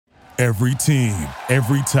Every team,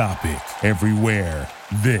 every topic, everywhere.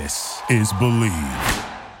 This is Believe.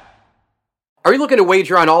 Are you looking to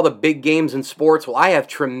wager on all the big games in sports? Well, I have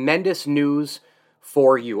tremendous news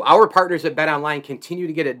for you. Our partners at BetOnline continue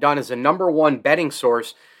to get it done as the number one betting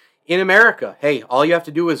source in America. Hey, all you have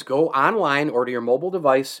to do is go online or to your mobile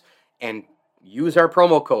device and use our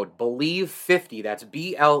promo code BELIEVE50. That's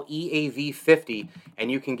BLEAV 50, and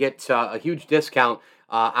you can get a huge discount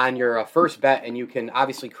on your first bet, and you can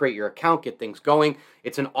obviously create your account, get things going.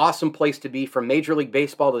 It's an awesome place to be, from Major League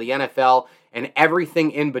Baseball to the NFL and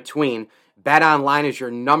everything in between. BetOnline is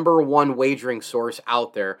your number one wagering source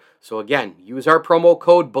out there. So again, use our promo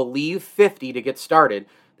code BELIEVE50 to get started.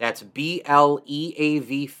 That's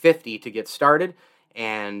BLEAV 50 to get started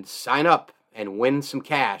and sign up and win some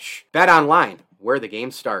cash. BetOnline, where the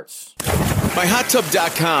game starts.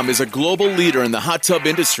 MyHotTub.com is a global leader in the hot tub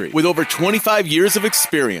industry with over 25 years of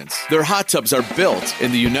experience. Their hot tubs are built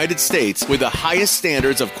in the United States with the highest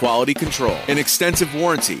standards of quality control, an extensive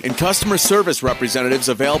warranty, and customer service representatives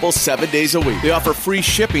available 7 days a week. They offer free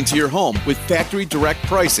shipping to your home with factory direct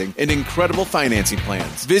pricing and incredible financing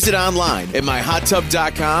plans. Visit online at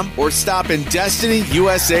MyHotTub.com or stop in Destiny,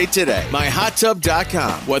 USA today.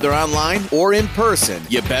 MyHotTub.com. Whether online or in person,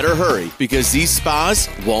 you better hurry because these spas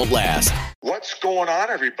won't last. What's going on,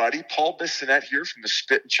 everybody? Paul Bissonnette here from the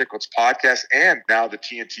Spit and Chicklets podcast and now the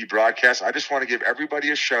TNT broadcast. I just want to give everybody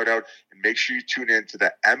a shout out and make sure you tune in to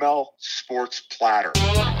the ML Sports Platter.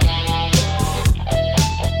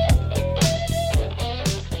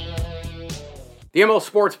 The ML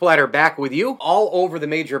Sports Platter back with you all over the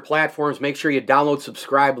major platforms. Make sure you download,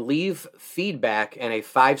 subscribe, leave feedback, and a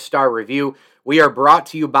 5-star review. We are brought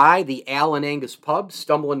to you by the Allen Angus Pub,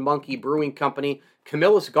 Stumbling Monkey Brewing Company,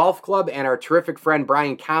 Camillus Golf Club, and our terrific friend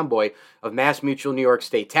Brian Comboy of MassMutual New York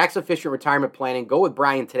State. Tax-efficient retirement planning. Go with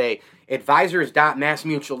Brian today.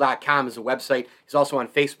 Advisors.massmutual.com is the website. He's also on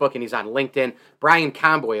Facebook and he's on LinkedIn. Brian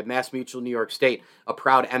Comboy of MassMutual New York State, a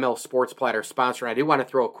proud ML Sports Platter sponsor. And I do want to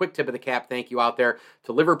throw a quick tip of the cap thank you out there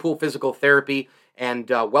to Liverpool Physical Therapy and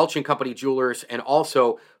Welch & Company Jewelers, and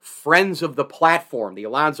also friends of the platform, the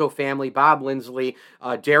Alonzo family, Bob Lindsley,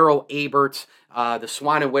 Daryl Aberts, the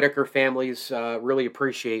Swan and Whitaker families. Really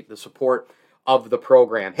appreciate the support of the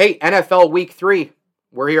program. Hey, NFL Week 3,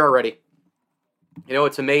 we're here already. You know,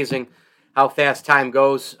 it's amazing how fast time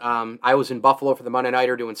goes. I was in Buffalo for the Monday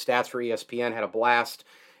Nighter doing stats for ESPN, had a blast.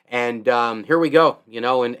 And here we go, you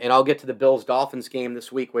know, and I'll get to the Bills-Dolphins game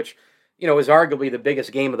this week, which, you know, is arguably the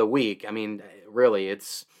biggest game of the week. I mean, really,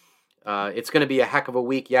 it's going to be a heck of a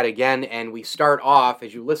week yet again. And we start off,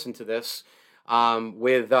 as you listen to this,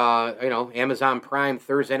 with, you know, Amazon Prime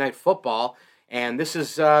Thursday Night Football. And this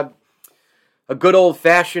is a good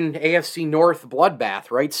old-fashioned AFC North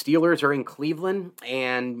bloodbath, right? Steelers are in Cleveland.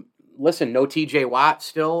 And listen, no TJ Watt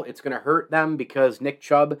still. It's going to hurt them because Nick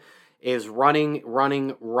Chubb is running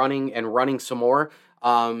some more.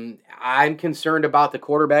 I'm concerned about the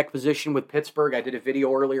quarterback position with Pittsburgh. I did a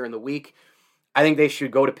video earlier in the week. I think they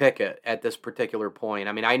should go to Pickett at this particular point.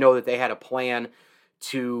 I mean, I know that they had a plan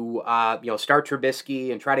to start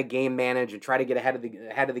Trubisky and try to game manage and try to get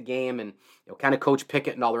ahead of the game and kind of coach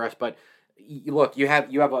Pickett and all the rest. But look, you have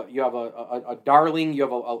a darling, you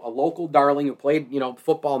have a local darling who played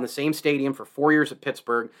football in the same stadium for 4 years at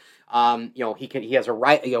Pittsburgh. He has a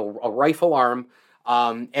rifle arm.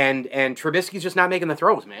 And Trubisky's just not making the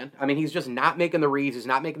throws, man. I mean, he's just not making the reads. He's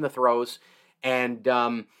not making the throws. And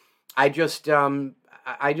I just don't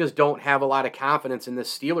have a lot of confidence in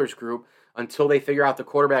this Steelers group until they figure out the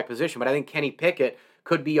quarterback position. But I think Kenny Pickett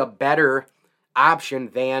could be a better option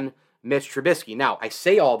than Mitch Trubisky. Now, I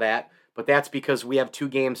say all that, but that's because we have 2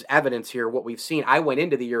 games evidence here, what we've seen. I went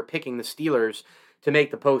into the year picking the Steelers to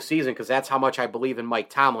make the postseason because that's how much I believe in Mike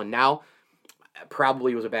Tomlin. Now,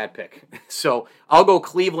 probably was a bad pick. So I'll go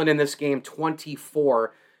Cleveland in this game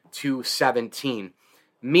 24-17.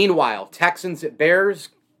 Meanwhile, Texans at Bears,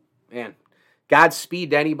 man,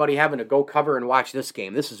 Godspeed to anybody having to go cover and watch this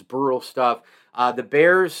game. This is brutal stuff. The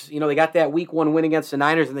Bears, they got that week 1 win against the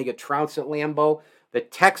Niners and they get trounced at Lambeau. The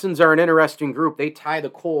Texans are an interesting group. They tie the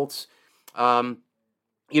Colts, and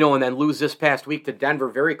then lose this past week to Denver.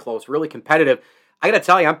 Very close, really competitive. I got to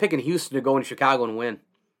tell you, I'm picking Houston to go into Chicago and win.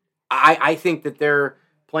 I think that they're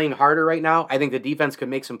playing harder right now. I think the defense could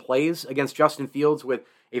make some plays against Justin Fields with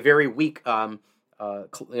a very weak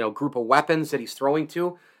group of weapons that he's throwing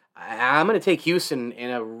to. I'm going to take Houston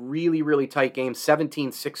in a really, really tight game,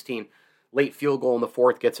 17-16. Late field goal in the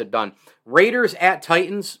 4th gets it done. Raiders at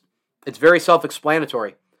Titans, it's very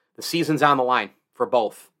self-explanatory. The season's on the line for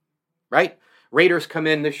both, right? Raiders come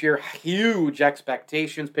in this year, huge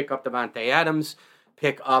expectations, pick up Devontae Adams,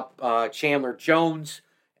 pick up Chandler Jones,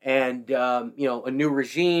 and a new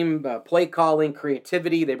regime, play calling,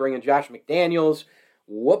 creativity. They bring in Josh McDaniels.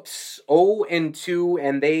 Whoops, 0-2,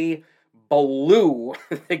 and they blew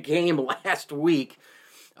the game last week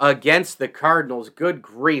against the Cardinals. Good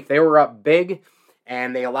grief. They were up big,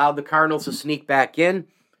 and they allowed the Cardinals to sneak back in.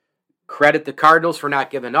 Credit the Cardinals for not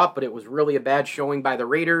giving up, but it was really a bad showing by the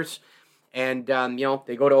Raiders. And,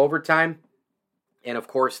 they go to overtime. And, of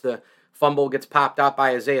course, the fumble gets popped up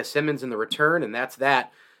by Isaiah Simmons in the return, and that's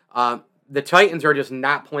that. The Titans are just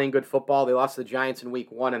not playing good football. They lost to the Giants in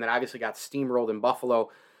week 1 and then obviously got steamrolled in Buffalo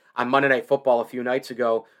on Monday Night Football a few nights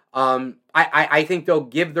ago. I think they'll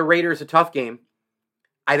give the Raiders a tough game.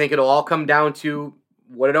 I think it'll all come down to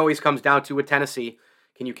what it always comes down to with Tennessee.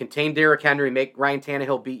 Can you contain Derrick Henry, make Ryan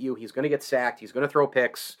Tannehill beat you? He's going to get sacked. He's going to throw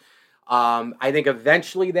picks. I think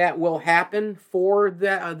eventually that will happen for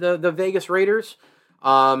the Vegas Raiders.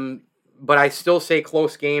 But I still say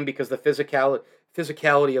close game because the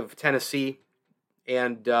physicality of Tennessee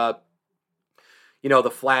and, the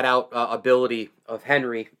flat-out ability of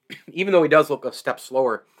Henry, even though he does look a step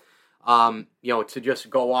slower, to just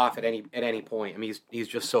go off at any point. I mean, he's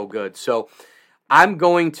just so good. So I'm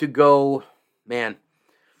going to go, man,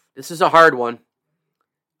 this is a hard one.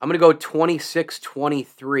 I'm going to go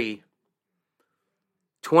 26-23.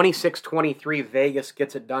 26-23, Vegas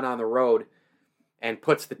gets it done on the road and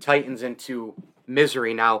puts the Titans into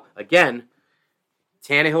misery. Now, again,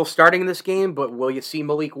 Tannehill starting this game, but will you see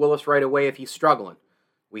Malik Willis right away if he's struggling?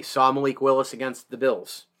 We saw Malik Willis against the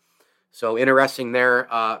Bills. So interesting there.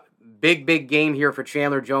 Big game here for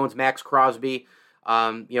Chandler Jones, Max Crosby,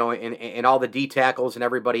 and all the D tackles and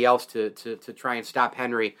everybody else to try and stop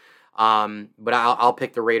Henry. But I'll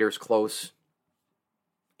pick the Raiders close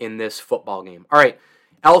in this football game. All right,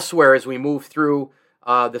 elsewhere as we move through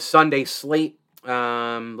the Sunday slate,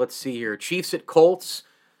 let's see here. Chiefs at Colts.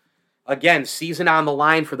 Again, season on the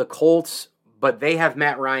line for the Colts, but they have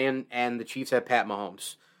Matt Ryan and the Chiefs have Pat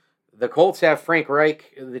Mahomes. The Colts have Frank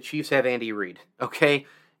Reich. The Chiefs have Andy Reid. Okay?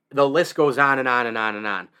 The list goes on and on and on and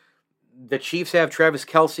on. The Chiefs have Travis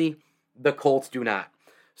Kelce. The Colts do not.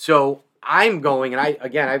 So I'm going, and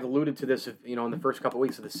I've alluded to this, in the first couple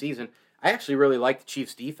weeks of the season. I actually really like the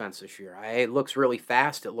Chiefs' defense this year. It looks really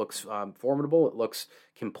fast. It looks formidable. It looks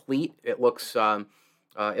complete. It looks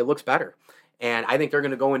better. And I think they're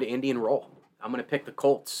going to go into Indy and roll. I'm going to pick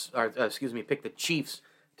pick the Chiefs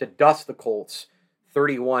to dust the Colts,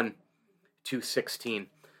 31-16.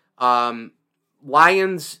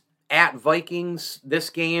 Lions at Vikings.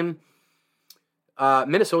 This game,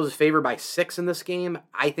 Minnesota's favored by 6 in this game.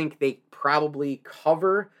 I think they probably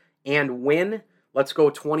cover and win. Let's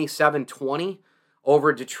go 27-20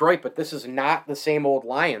 over Detroit. But this is not the same old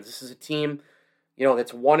Lions. This is a team,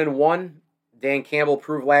 that's 1-1. Dan Campbell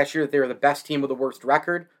proved last year that they were the best team with the worst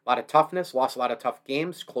record. A lot of toughness, lost a lot of tough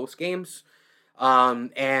games, close games.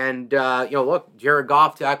 Look, Jared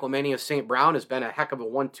Goff to Equanimeous St. Brown has been a heck of a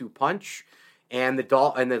 1-2 punch. And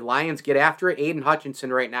the Lions get after it. Aiden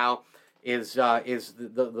Hutchinson right now is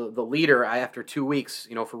the leader after 2 weeks,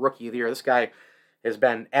 for Rookie of the Year. This guy has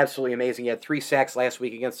been absolutely amazing. He had 3 sacks last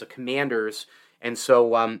week against the Commanders. And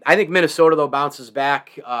so I think Minnesota, though, bounces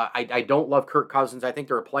back. I don't love Kirk Cousins. I think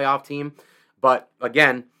they're a playoff team. But,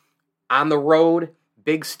 again, on the road,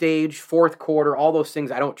 big stage, fourth quarter, all those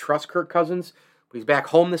things, I don't trust Kirk Cousins. But he's back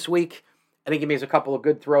home this week. I think he makes a couple of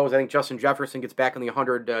good throws. I think Justin Jefferson gets back in the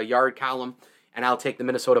 100-yard column. And I'll take the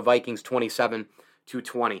Minnesota Vikings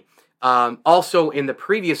 27-20. Also, in the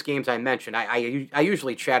previous games I mentioned, I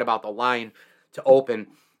usually chat about the line to open.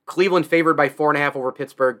 Cleveland favored by 4.5 over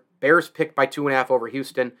Pittsburgh. Bears picked by 2.5 over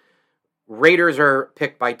Houston. Raiders are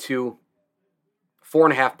picked by 2.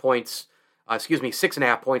 4.5 points.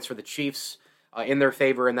 6.5 points for the Chiefs in their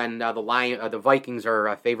favor, and then the Vikings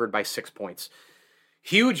are favored by 6 points.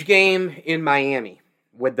 Huge game in Miami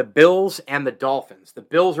with the Bills and the Dolphins. The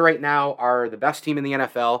Bills right now are the best team in the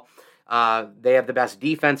NFL. They have the best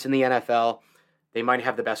defense in the NFL. They might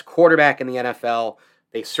have the best quarterback in the NFL.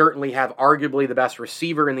 They certainly have arguably the best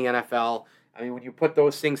receiver in the NFL. I mean, when you put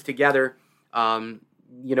those things together,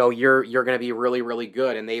 you're going to be really, really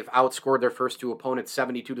good. And they've outscored their first 2 opponents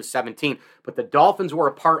 72-17. But the Dolphins were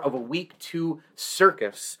a part of a week 2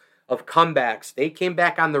 circus of comebacks. They came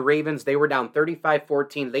back on the Ravens. They were down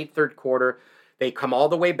 35-14 late third quarter. They come all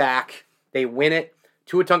the way back. They win it.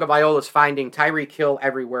 Tua Tagovailoa's finding Tyreek Hill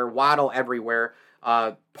everywhere, Waddle everywhere.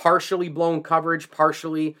 Partially blown coverage,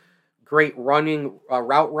 partially great running,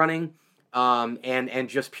 route running, and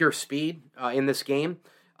just pure speed in this game.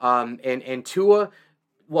 And Tua,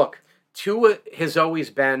 look, Tua has always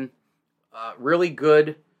been really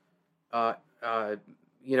good, at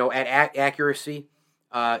accuracy.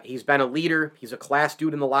 He's been a leader. He's a class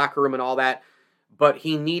dude in the locker room and all that. But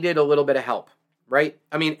he needed a little bit of help, right?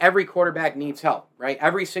 I mean, every quarterback needs help, right?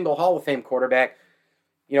 Every single Hall of Fame quarterback,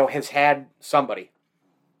 has had somebody.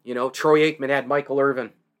 Troy Aikman had Michael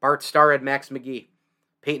Irvin. Bart Starr had Max McGee.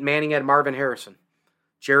 Peyton Manning had Marvin Harrison.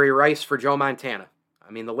 Jerry Rice for Joe Montana.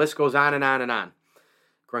 I mean, the list goes on and on and on.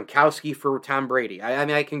 Gronkowski for Tom Brady.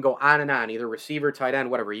 I can go on and on, either receiver, tight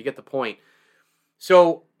end, whatever. You get the point.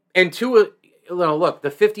 So, and look, the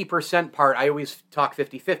 50% part, I always talk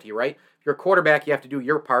 50-50, right? If you're a quarterback, you have to do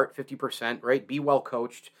your part, 50%, right? Be well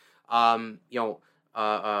coached. Watch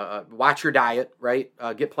your diet, right?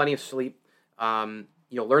 Get plenty of sleep. Learn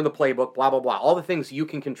the playbook, blah, blah, blah. All the things you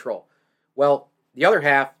can control. Well, the other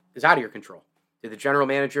half is out of your control. Did the general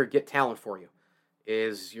manager get talent for you?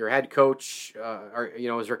 Is your head coach,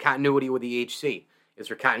 is there continuity with the HC? Is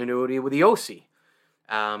there continuity with the OC?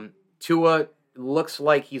 Tua looks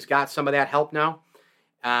like he's got some of that help now.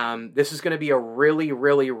 This is going to be a really,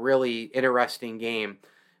 really, really interesting game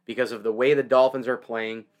because of the way the Dolphins are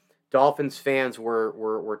playing. Dolphins fans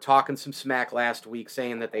were talking some smack last week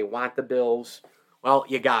saying that they want the Bills. Well,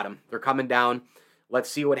 you got them. They're coming down. Let's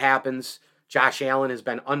see what happens. Josh Allen has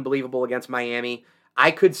been unbelievable against Miami.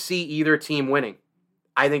 I could see either team winning.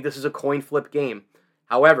 I think this is a coin flip game.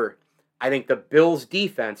 However, I think the Bills'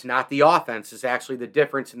 defense, not the offense, is actually the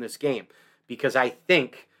difference in this game because I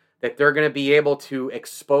think that they're going to be able to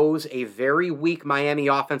expose a very weak Miami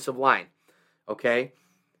offensive line. Okay?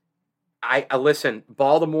 Listen,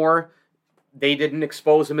 Baltimore, they didn't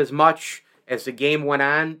expose them as much as the game went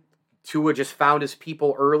on. Tua just found his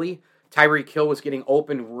people early. Tyreek Hill was getting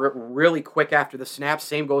open really quick after the snap.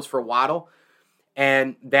 Same goes for Waddle.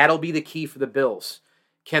 And that'll be the key for the Bills.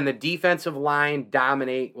 Can the defensive line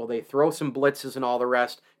dominate? Will they throw some blitzes and all the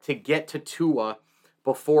rest to get to Tua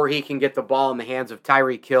before he can get the ball in the hands of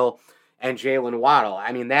Tyreek Hill and Jalen Waddle?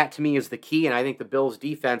 I mean, that to me is the key, and I think the Bills'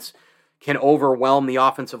 defense can overwhelm the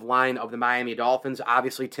offensive line of the Miami Dolphins.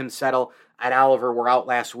 Obviously, Tim Settle and Oliver were out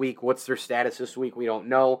last week. What's their status this week? We don't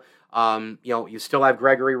know. You still have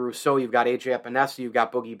Gregory Rousseau. You've got A.J. Epinesa. You've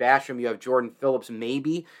got Boogie Basham. You have Jordan Phillips,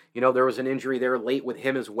 maybe. There was an injury there late with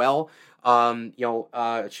him as well. Von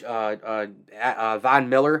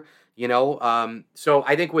Miller, So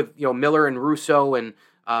I think with, Miller and Rousseau and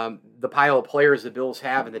the pile of players the Bills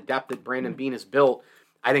have and the depth that Brandon Beane has built,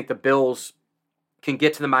 I think the Bills can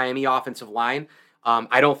get to the Miami offensive line.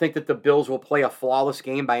 I don't think that the Bills will play a flawless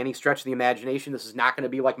game by any stretch of the imagination. This is not going to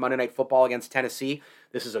be like Monday Night Football against Tennessee.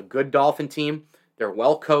 This is a good Dolphin team. They're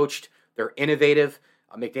well coached. They're innovative.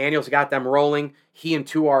 McDaniel's got them rolling. He and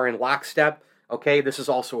Tua are in lockstep. Okay, this is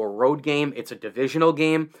also a road game. It's a divisional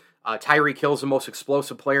game. Tyreek Hill's the most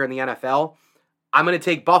explosive player in the NFL. I'm going to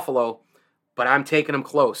take Buffalo, but I'm taking them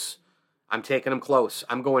close. I'm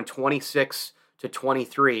going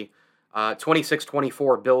 26-23.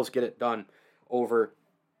 26-24, Bills get it done over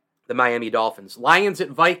the Miami Dolphins. Lions at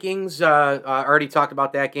Vikings, I already talked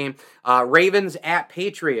about that game. Ravens at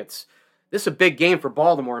Patriots. This is a big game for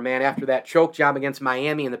Baltimore, man, after that choke job against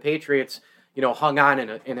Miami, and the Patriots, hung on in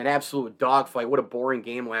an absolute dogfight. What a boring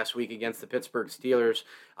game last week against the Pittsburgh Steelers.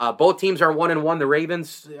 Both teams are 1-1. The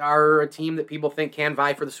Ravens are a team that people think can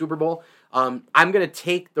vie for the Super Bowl. I'm going to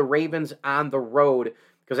take the Ravens on the road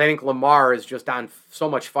because I think Lamar is just on so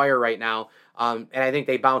much fire right now. And I think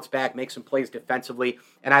they bounce back, make some plays defensively.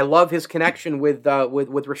 And I love his connection with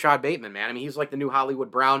Rashad Bateman, man. I mean, he's like the new Hollywood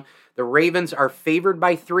Brown. The Ravens are favored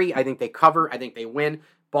by 3. I think they cover. I think they win.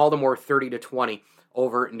 Baltimore 30-20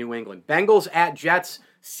 over New England. Bengals at Jets.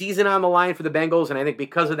 Season on the line for the Bengals. And I think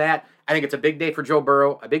because of that, I think it's a big day for Joe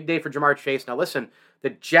Burrow, a big day for Jamar Chase. Now listen,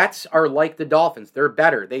 the Jets are like the Dolphins. They're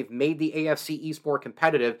better. They've made the AFC East more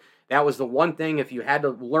competitive. That was the one thing, if you had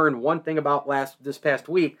to learn one thing about this past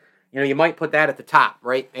week, you might put that at the top,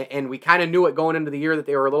 right? And we kind of knew it going into the year that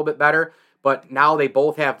they were a little bit better, but now they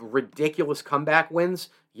both have ridiculous comeback wins.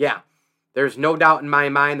 Yeah, there's no doubt in my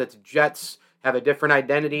mind that the Jets have a different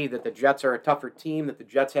identity, that the Jets are a tougher team, that the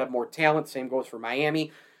Jets have more talent. Same goes for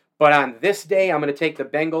Miami. But on this day, I'm going to take the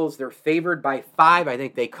Bengals. They're favored by 5. I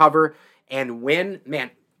think they cover and win.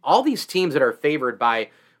 Man, all these teams that are favored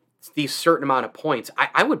by these certain amount of points,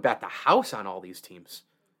 I would bet the house on all these teams.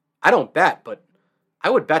 I don't bet, but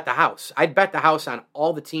I would bet the house. I'd bet the house on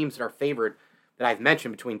all the teams that are favored that I've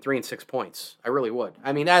mentioned between 3 and 6 points. I really would.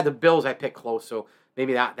 I mean, the Bills I picked close, so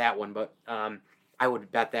maybe not that one, but I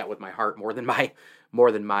would bet that with my heart more than my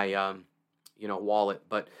wallet.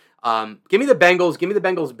 But give me the Bengals. Give me the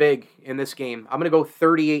Bengals big in this game. I'm going to go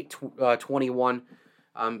 38-21.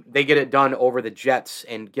 They get it done over the Jets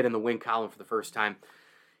and get in the win column for the first time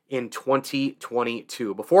in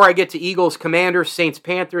 2022. Before I get to Eagles, Commanders, Saints,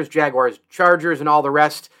 Panthers, Jaguars, Chargers, and all the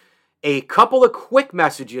rest, a couple of quick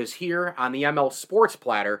messages here on the ML Sports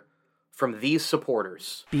Platter from these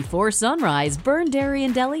supporters. Before sunrise, Burn Dairy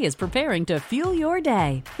and Deli is preparing to fuel your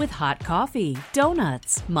day with hot coffee,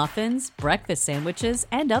 donuts, muffins, breakfast sandwiches,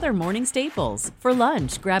 and other morning staples. For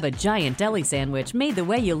lunch, grab a giant deli sandwich made the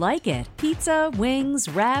way you like it. Pizza, wings,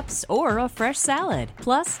 wraps, or a fresh salad.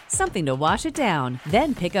 Plus, something to wash it down.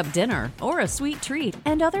 Then pick up dinner or a sweet treat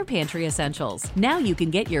and other pantry essentials. Now you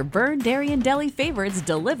can get your Burn Dairy and Deli favorites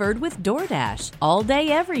delivered with DoorDash. All day,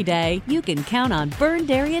 every day, you can count on Burn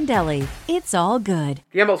Dairy and Deli. It's all good.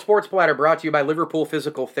 The ML Sports Platter brought to you by Liverpool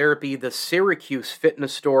Physical Therapy, the Syracuse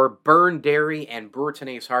Fitness Store, Burn Dairy, and Brewerton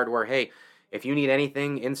Ace Hardware. Hey, if you need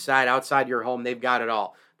anything inside, outside your home, they've got it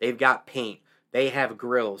all. They've got paint. They have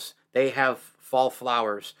grills. They have fall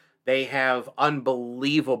flowers. They have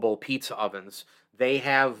unbelievable pizza ovens. They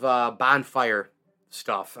have bonfire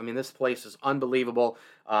stuff. I mean, this place is unbelievable.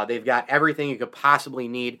 They've got everything you could possibly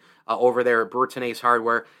need over there at Brewerton Ace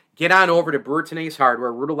Hardware. Get on over to Brewerton Ace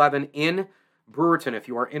Hardware, Route 11 in Brewerton if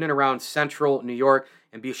you are in and around central New York,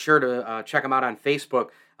 and be sure to check them out on Facebook.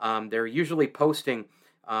 They're usually posting,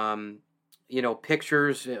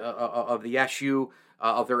 pictures of the SU,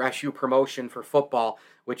 of their SU promotion for football,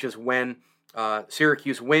 which is when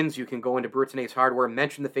Syracuse wins. You can go into Brewerton Ace Hardware,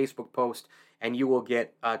 mention the Facebook post, and you will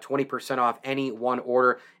get 20% off any one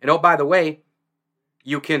order. And oh, by the way,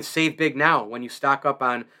 you can save big now when you stock up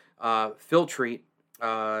on Filtrete.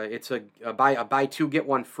 It's a buy two, get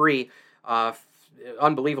one free.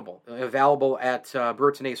 Unbelievable. Available at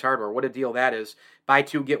Brewerton Ace Hardware. What a deal that is. Buy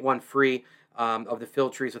two, get one free of the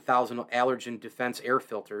Filtrees, 1,000 allergen defense air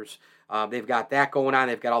filters. They've got that going on.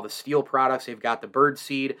 They've got all the steel products. They've got the bird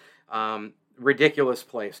seed. Ridiculous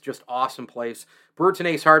place. Just awesome place. Brewerton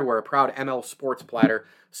Ace Hardware, a proud ML Sports Platter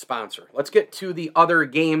sponsor. Let's get to the other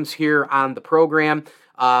games here on the program.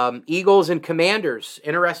 Eagles and Commanders.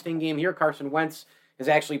 Interesting game here. Carson Wentz has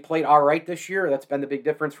actually played all right this year. That's been the big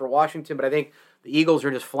difference for Washington, but I think the Eagles are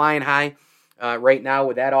just flying high right now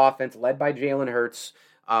with that offense led by Jalen Hurts,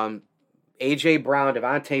 A.J. Brown,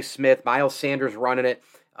 Devontae Smith, Miles Sanders running it.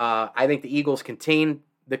 I think the Eagles contain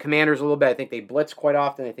the Commanders a little bit. I think they blitz quite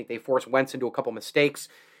often. I think they force Wentz into a couple mistakes,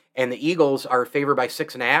 and the Eagles are favored by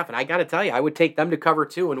 6.5, and I got to tell you, I would take them to cover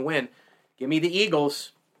 2 and win. Give me the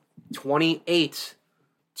Eagles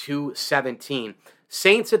 28-17.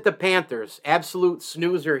 Saints at the Panthers. Absolute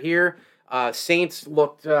snoozer here. Saints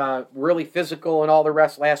looked really physical and all the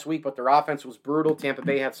rest last week, but their offense was brutal. Tampa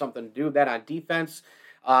Bay had something to do with that on defense.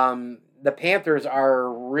 The Panthers are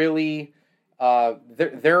really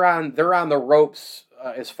they're on the ropes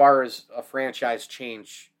as far as a franchise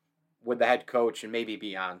change with the head coach and maybe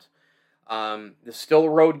beyond. It's still a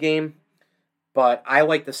road game, but I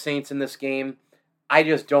like the Saints in this game. I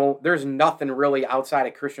just don't. There's nothing really outside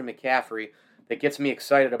of Christian McCaffrey that gets me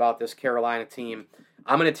excited about this Carolina team.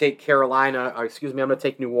 I'm going to take I'm going to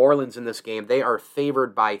take New Orleans in this game. They are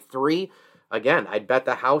favored by 3. Again, I'd bet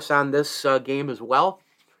the house on this game as well.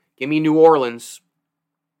 Give me New Orleans.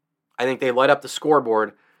 I think they light up the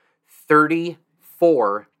scoreboard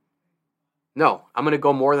 34. No, I'm going to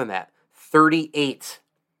go more than that.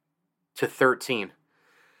 38-13.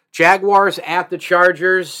 Jaguars at the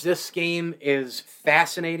Chargers. This game is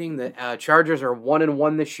fascinating. The Chargers are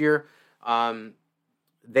 1-1 this year.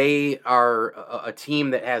 They are a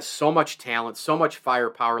team that has so much talent, so much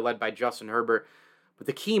firepower, led by Justin Herbert. But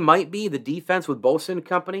the key might be the defense with Bosa and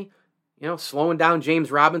company. Slowing down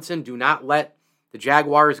James Robinson. Do not let the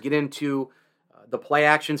Jaguars get into the play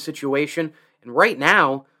action situation. And right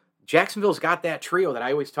now, Jacksonville's got that trio that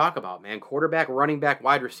I always talk about, man. Quarterback, running back,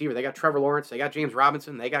 wide receiver. They got Trevor Lawrence. They got James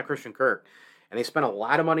Robinson. They got Christian Kirk. And they spent a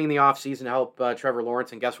lot of money in the offseason to help Trevor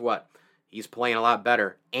Lawrence. And guess what? He's playing a lot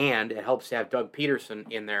better. And it helps to have Doug Peterson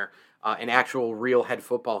in there, an actual real head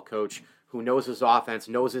football coach who knows his offense,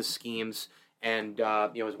 knows his schemes, and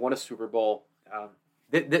has won a Super Bowl.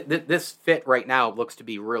 This fit right now looks to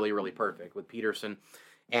be really, really perfect with Peterson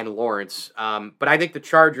and Lawrence. But I think the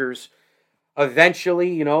Chargers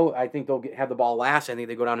eventually, I think they'll have the ball last. I think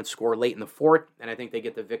they go down and score late in the fourth, and I think they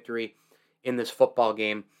get the victory in this football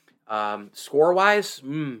game. Score-wise,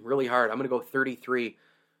 really hard. I'm going to go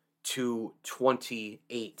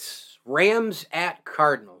 33-28. Rams at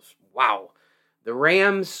Cardinals. Wow. The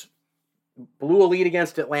Rams blew a lead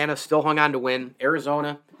against Atlanta, still hung on to win.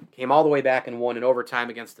 Arizona came all the way back and won in overtime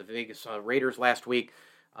against the Vegas Raiders last week.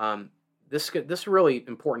 This is a really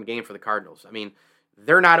important game for the Cardinals. I mean,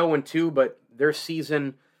 they're not 0-2, but their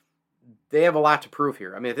season, they have a lot to prove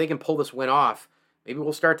here. I mean, if they can pull this win off, maybe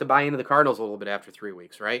we'll start to buy into the Cardinals a little bit after 3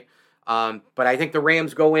 weeks, right? But I think the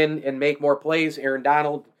Rams go in and make more plays. Aaron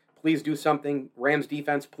Donald, please do something. Rams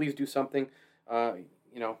defense, please do something.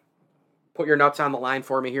 Put your nuts on the line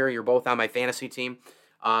for me here. You're both on my fantasy team.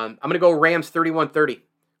 I'm going to go Rams 31-30.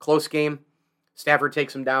 Close game. Stafford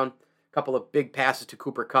takes him down. A couple of big passes to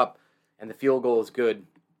Cooper Kupp, and the field goal is good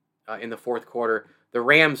in the fourth quarter. The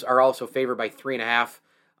Rams are also favored by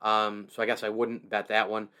 3.5, so I guess I wouldn't bet that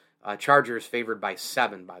one. Chargers favored by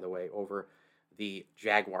 7, by the way, over the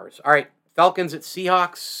Jaguars. All right, Falcons at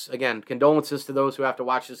Seahawks. Again, condolences to those who have to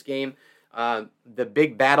watch this game. The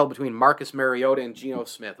big battle between Marcus Mariota and Geno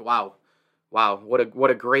Smith. Wow, what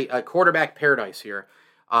a great quarterback paradise here.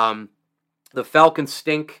 The Falcons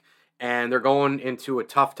stink, and they're going into a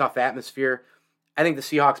tough atmosphere. I think the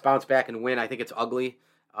Seahawks bounce back and win. I think it's ugly.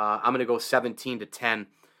 I'm going to go 17-10.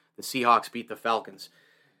 The Seahawks beat the Falcons.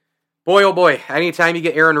 Boy, oh boy, anytime you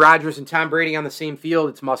get Aaron Rodgers and Tom Brady on the same field,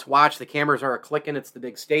 it's must watch. The cameras are clicking. It's the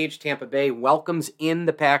big stage. Tampa Bay welcomes in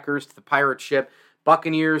the Packers to the pirate ship.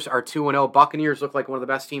 Buccaneers are 2-0. Buccaneers look like one of the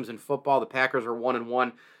best teams in football. The Packers are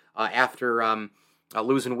 1-1 after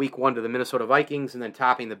losing week 1 to the Minnesota Vikings and then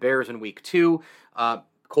topping the Bears in week 2.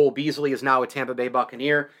 Cole Beasley is now a Tampa Bay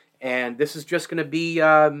Buccaneer. And this is just going to be,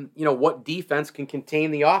 what defense can contain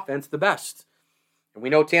the offense the best. And we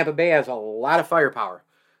know Tampa Bay has a lot of firepower.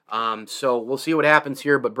 So we'll see what happens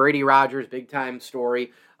here. But Brady Rodgers, big-time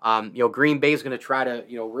story. Green Bay's going to try to,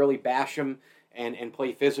 really bash him and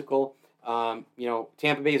play physical.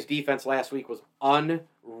 Tampa Bay's defense last week was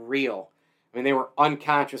unreal. I mean, they were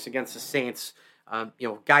unconscious against the Saints.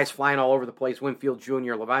 Guys flying all over the place. Winfield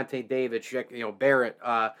Jr., Levante David, Barrett,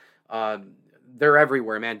 they're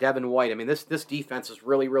everywhere, man. Devin White. I mean, this defense is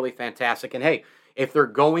really, really fantastic. And, hey, if they're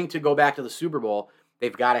going to go back to the Super Bowl,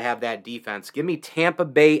 they've got to have that defense. Give me Tampa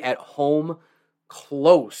Bay at home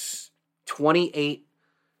close, 28-27.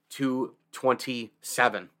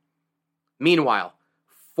 Meanwhile,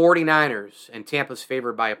 49ers and Tampa's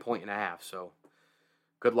favored by 1.5. So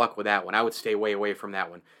good luck with that one. I would stay way away from that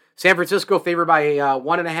one. San Francisco favored by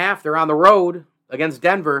 1.5. They're on the road against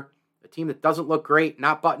Denver. A team that doesn't look great,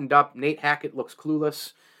 not buttoned up. Nate Hackett looks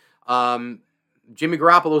clueless. Jimmy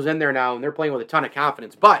Garoppolo's in there now, and they're playing with a ton of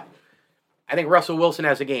confidence. But I think Russell Wilson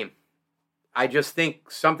has a game. I just think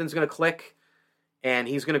something's going to click, and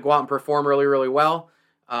he's going to go out and perform really, really well.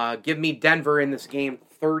 Give me Denver in this game,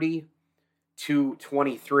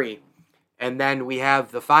 30-23. And then we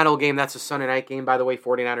have the final game. That's a Sunday night game, by the way.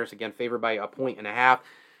 49ers, again, favored by 1.5.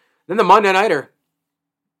 Then the Monday Nighter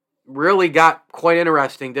really got quite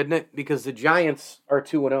interesting, didn't it? Because the Giants are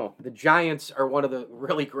 2-0. The Giants are one of the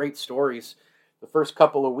really great stories. The first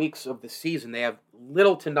couple of weeks of the season, they have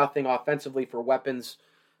little to nothing offensively for weapons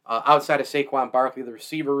outside of Saquon Barkley. The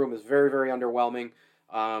receiver room is very, very underwhelming.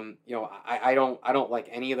 I don't like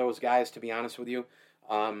any of those guys, to be honest with you.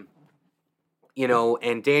 And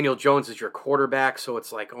Daniel Jones is your quarterback, so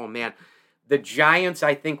it's like, oh man. The Giants,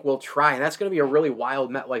 I think, will try, and that's going to be a really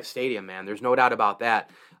wild MetLife Stadium, man. There's no doubt about that.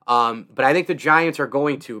 But I think the Giants are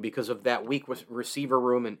going to because of that weak receiver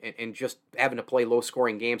room and just having to play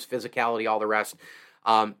low-scoring games, physicality, all the rest.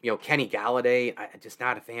 Kenny Galladay, I'm just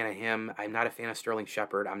not a fan of him. I'm not a fan of Sterling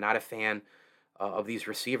Shepard. I'm not a fan of these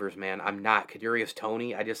receivers, man. I'm not. Kadarius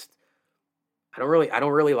Toney, I don't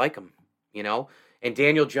really like him, And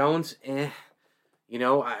Daniel Jones, they're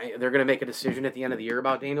going to make a decision at the end of the year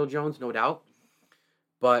about Daniel Jones, no doubt.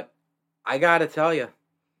 But I got to tell you,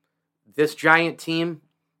 this Giant team,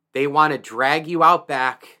 they want to drag you out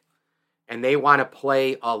back, and they want to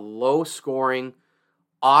play a low-scoring,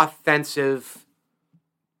 defensive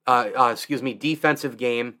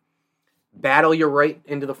game, battle you right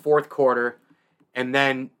into the fourth quarter, and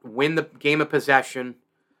then win the game of possession,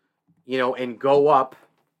 and go up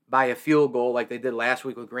by a field goal like they did last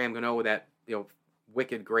week with Graham Gano with that,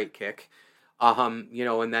 wicked great kick.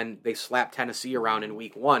 And then they slapped Tennessee around in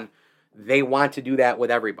week 1. They want to do that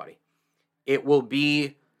with everybody. It will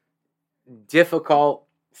be difficult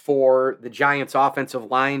for the Giants'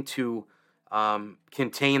 offensive line to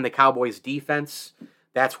contain the Cowboys' defense.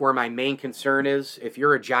 That's where my main concern is. If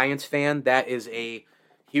you're a Giants fan, that is a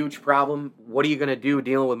huge problem. What are you going to do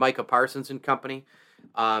dealing with Micah Parsons and company?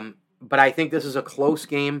 But I think this is a close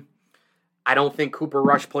game. I don't think Cooper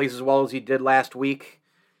Rush plays as well as he did last week.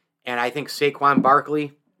 And I think Saquon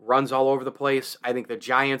Barkley runs all over the place. I think the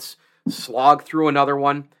Giants slog through another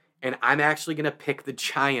one. And I'm actually going to pick the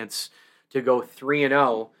Giants to go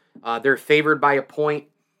 3-0. They're favored by a point.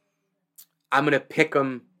 I'm going to pick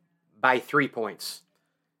them by 3 points.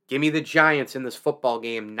 Give me the Giants in this football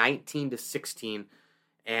game, 19-16.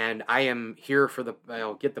 and I am here for the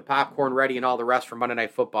get the popcorn ready and all the rest for Monday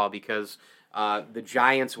Night Football, because the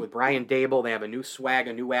Giants with Brian Daboll, they have a new swag,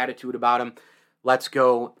 a new attitude about them. Let's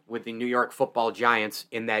go with the New York Football Giants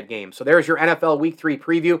in that game. So there's your NFL Week 3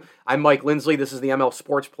 preview. I'm Mike Lindsley. This is the ML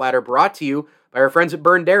Sports Platter, brought to you by our friends at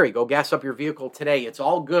Burn Dairy. Go gas up your vehicle today. It's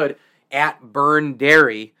all good at Burn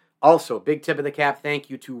Dairy. Also, big tip of the cap, thank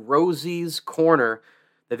you to Rosie's Corner,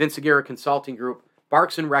 the Vince Aguirre Consulting Group,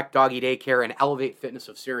 Barks and Rec Doggy Daycare, and Elevate Fitness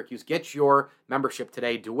of Syracuse. Get your membership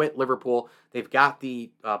today. DeWitt, Liverpool. They've got the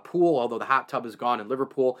pool, although the hot tub is gone in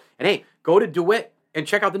Liverpool. And hey, go to DeWitt and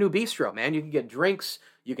check out the new bistro, man. You can get drinks.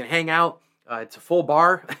 You can hang out. It's a full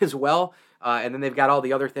bar as well. And then they've got all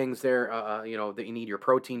the other things there, that you need, your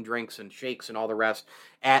protein drinks and shakes and all the rest.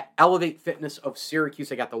 At Elevate Fitness of Syracuse,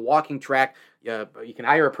 they got the walking track. You can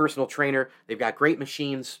hire a personal trainer. They've got great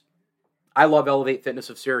machines. I love Elevate Fitness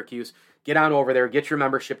of Syracuse. Get on over there. Get your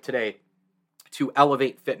membership today to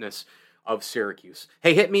Elevate Fitness of Syracuse.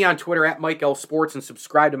 Hey, hit me on Twitter at Mike L Sports and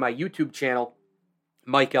subscribe to my YouTube channel,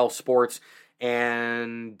 Mike L Sports,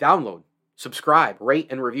 and download, subscribe,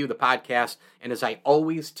 rate, and review the podcast. And as I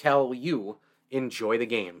always tell you, enjoy the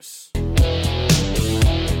games.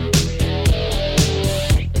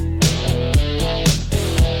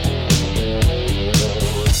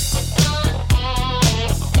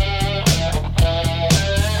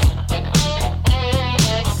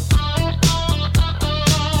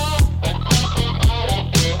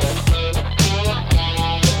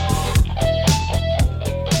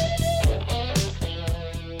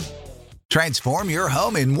 Transform your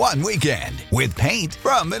home in one weekend with paint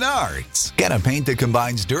from Menards. Get a paint that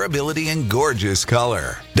combines durability and gorgeous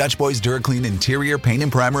color. Dutch Boys DuraClean Interior Paint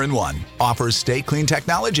and Primer in One offers Stay Clean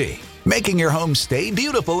technology, making your home stay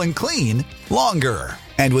beautiful and clean longer.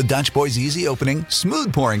 And with Dutch Boy's easy opening,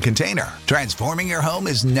 smooth pouring container, transforming your home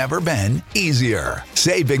has never been easier.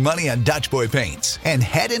 Save big money on Dutch Boy paints and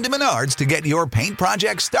head into Menards to get your paint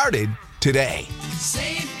project started today.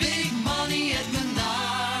 Save big money at Menards.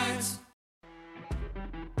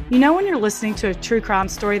 You know when you're listening to a true crime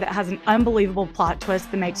story that has an unbelievable plot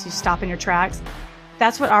twist that makes you stop in your tracks?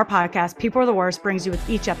 That's what our podcast, People Are the Worst, brings you with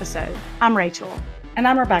each episode. I'm Rachel. And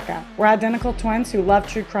I'm Rebecca. We're identical twins who love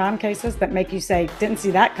true crime cases that make you say, didn't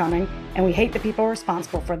see that coming, and we hate the people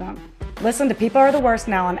responsible for them. Listen to People Are the Worst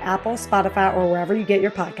now on Apple, Spotify, or wherever you get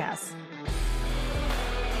your podcasts.